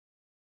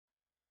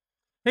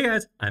Hey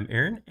guys, I'm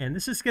Aaron, and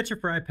this is SketchUp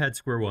for iPad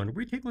Square One, where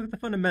we take a look at the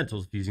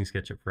fundamentals of using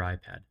SketchUp for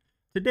iPad.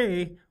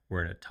 Today,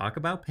 we're going to talk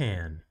about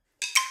pan.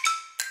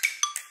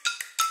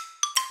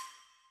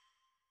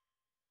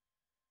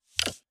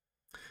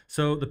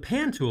 So the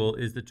pan tool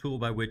is the tool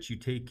by which you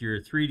take your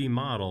 3D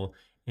model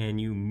and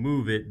you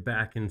move it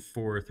back and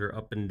forth or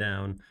up and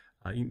down,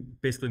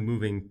 basically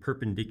moving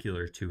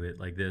perpendicular to it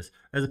like this,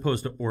 as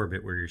opposed to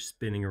orbit where you're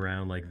spinning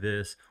around like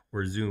this,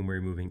 or zoom where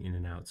you're moving in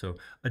and out. So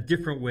a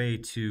different way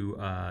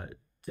to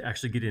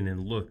actually get in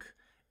and look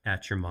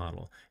at your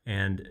model.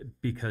 And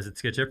because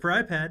it's SketchUp for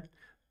iPad,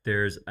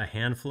 there's a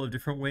handful of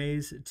different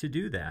ways to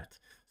do that.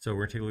 So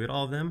we're gonna take a look at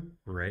all of them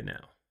right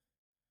now.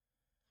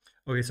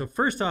 Okay, so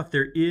first off,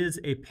 there is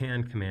a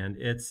pan command.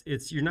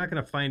 You're not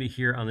going to find it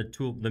here on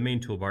the main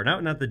toolbar,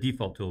 not the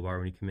default toolbar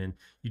when you come in.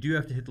 You do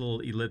have to hit the little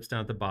ellipse down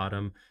at the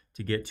bottom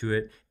to get to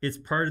it. It's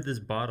part of this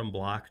bottom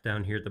block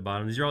down here at the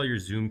bottom. These are all your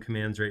zoom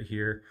commands right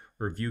here,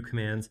 or view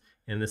commands,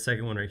 and the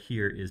second one right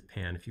here is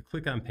pan. If you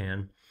click on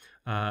pan,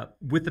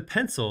 with the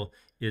pencil,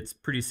 it's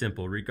pretty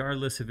simple.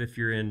 Regardless of if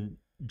you're in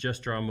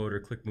just draw mode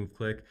or click, move,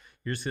 click,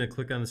 you're just going to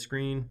click on the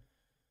screen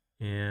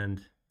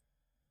and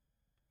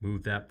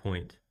move that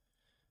point.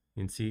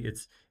 You can see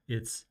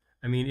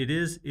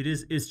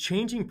it's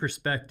changing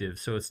perspective,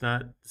 so it's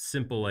not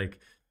simple like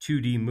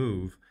 2D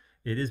move.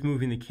 It is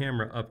moving the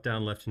camera up,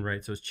 down, left, and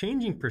right. So it's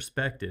changing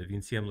perspective. You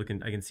can see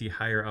I can see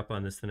higher up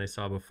on this than I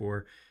saw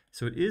before.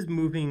 So it is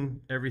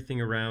moving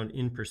everything around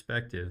in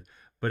perspective,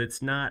 but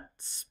it's not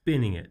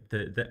spinning it.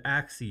 The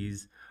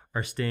axes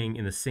are staying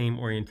in the same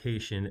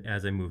orientation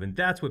as I move. And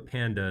that's what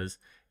pan does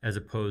as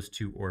opposed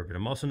to orbit.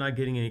 I'm also not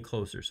getting any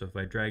closer. So if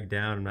I drag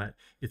down,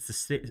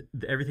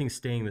 everything's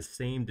staying the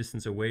same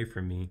distance away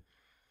from me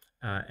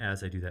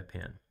as I do that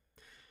pan.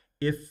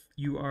 If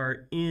you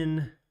are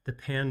in the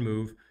pan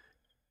move,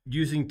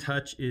 using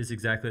touch is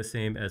exactly the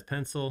same as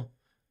pencil.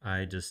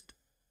 I just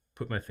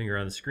put my finger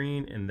on the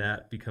screen and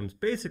that becomes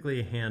basically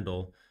a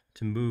handle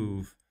to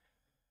move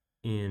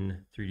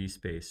in 3D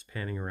space,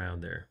 panning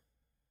around there.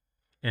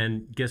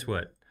 And guess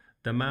what?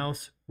 The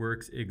mouse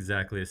works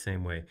exactly the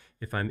same way.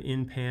 If I'm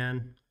in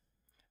pan,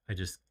 I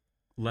just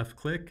left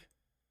click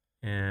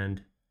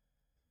and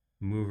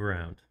move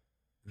around.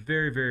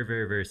 Very, very,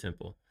 very, very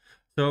simple.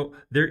 So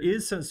there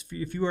is,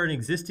 if you are an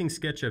existing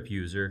SketchUp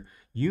user,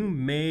 you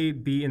may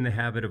be in the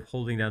habit of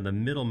holding down the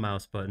middle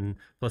mouse button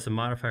plus a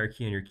modifier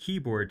key on your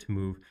keyboard to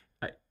move.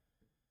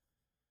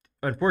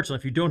 Unfortunately,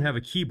 if you don't have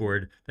a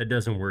keyboard, that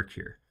doesn't work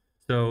here.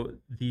 So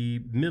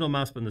the middle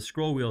mouse button, the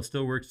scroll wheel,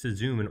 still works to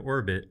zoom and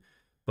orbit,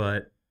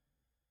 but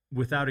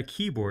without a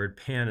keyboard,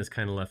 pan is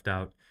kind of left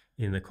out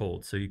in the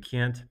cold. So you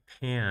can't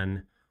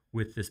pan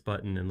with this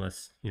button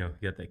unless you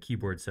get that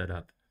keyboard set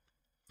up.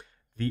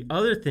 The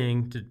other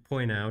thing to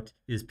point out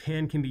is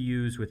pan can be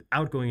used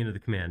without going into the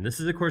command.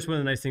 This is, of course, one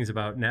of the nice things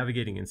about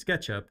navigating in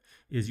SketchUp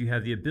is you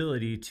have the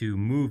ability to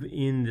move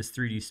in this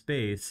 3D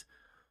space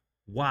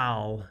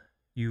while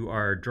you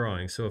are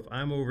drawing. So if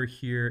I'm over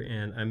here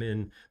and I'm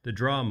in the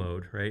draw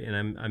mode, right, and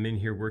I'm in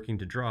here working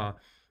to draw,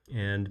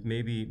 and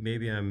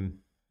maybe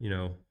I'm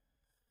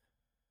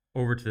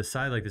over to the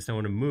side like this, I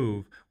want to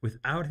move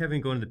without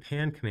having to go into the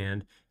pan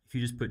command. If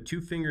you just put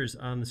two fingers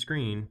on the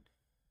screen,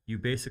 you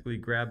basically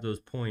grab those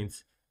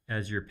points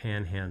as your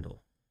pan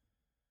handle,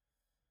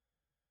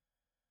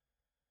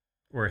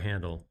 or a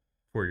handle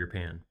for your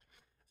pan.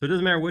 So it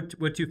doesn't matter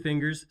what two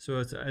fingers. So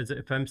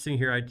if I'm sitting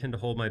here, I tend to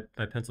hold my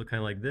pencil kind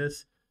of like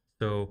this.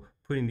 So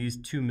putting these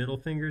two middle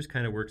fingers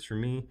kind of works for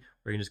me,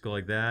 where you can just go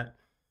like that.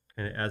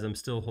 And as I'm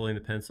still holding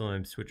the pencil,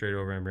 I'm switch right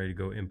over, I'm ready to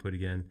go input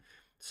again.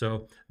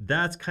 So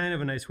that's kind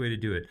of a nice way to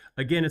do it.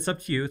 Again, it's up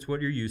to you. It's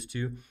what you're used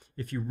to.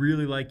 If you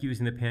really like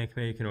using the pan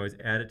command, you can always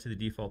add it to the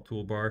default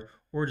toolbar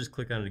or just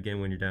click on it again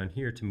when you're down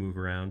here to move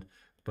around.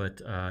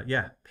 But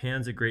yeah,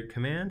 pan's a great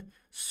command,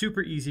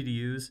 super easy to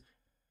use,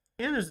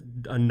 and there's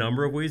a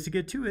number of ways to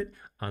get to it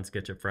on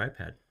SketchUp for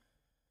iPad.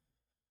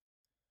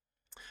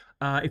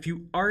 If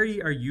you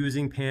already are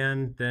using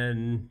pan,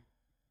 then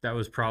that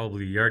was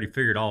probably, you already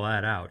figured all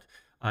that out.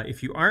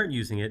 If you aren't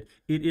using it,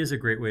 it is a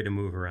great way to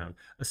move around,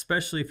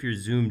 especially if you're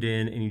zoomed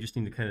in and you just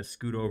need to kind of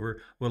scoot over.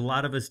 What a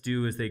lot of us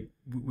do is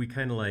we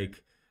kind of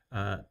like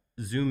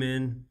zoom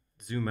in,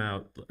 zoom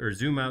out, or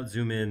zoom out,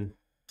 zoom in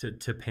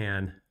to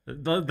pan.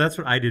 That's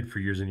what I did for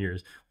years and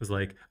years, was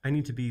like, I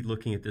need to be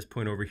looking at this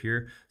point over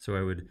here. So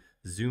I would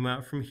zoom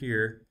out from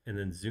here and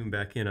then zoom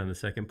back in on the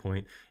second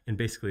point and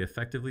basically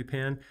effectively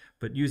pan.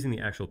 But using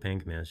the actual pan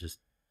command is just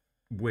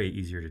way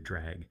easier to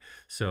drag.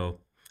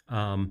 So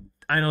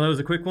I know that was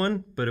a quick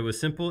one, but it was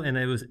simple, and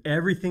it was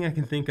everything I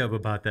can think of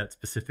about that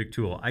specific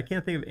tool. I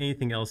can't think of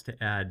anything else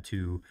to add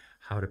to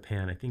how to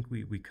pan. I think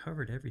we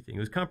covered everything. It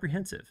was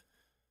comprehensive.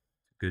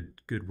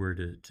 Good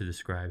word to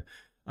describe.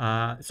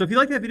 So if you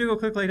like that video, go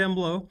click like down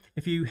below.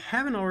 If you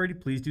haven't already,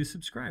 please do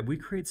subscribe. We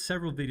create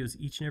several videos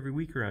each and every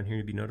week around here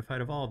to be notified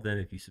of all of them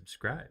if you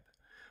subscribe.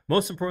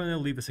 Most importantly,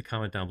 leave us a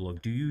comment down below.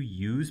 Do you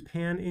use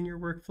pan in your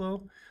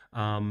workflow?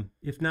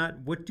 If not,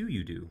 what do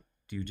you do?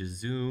 Do you just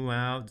zoom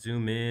out,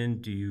 zoom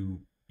in? Do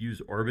you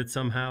use orbit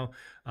somehow,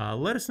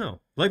 let us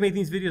know. Like making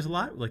these videos a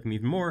lot, like them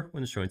even more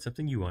when showing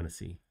something you want to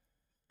see.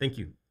 Thank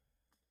you.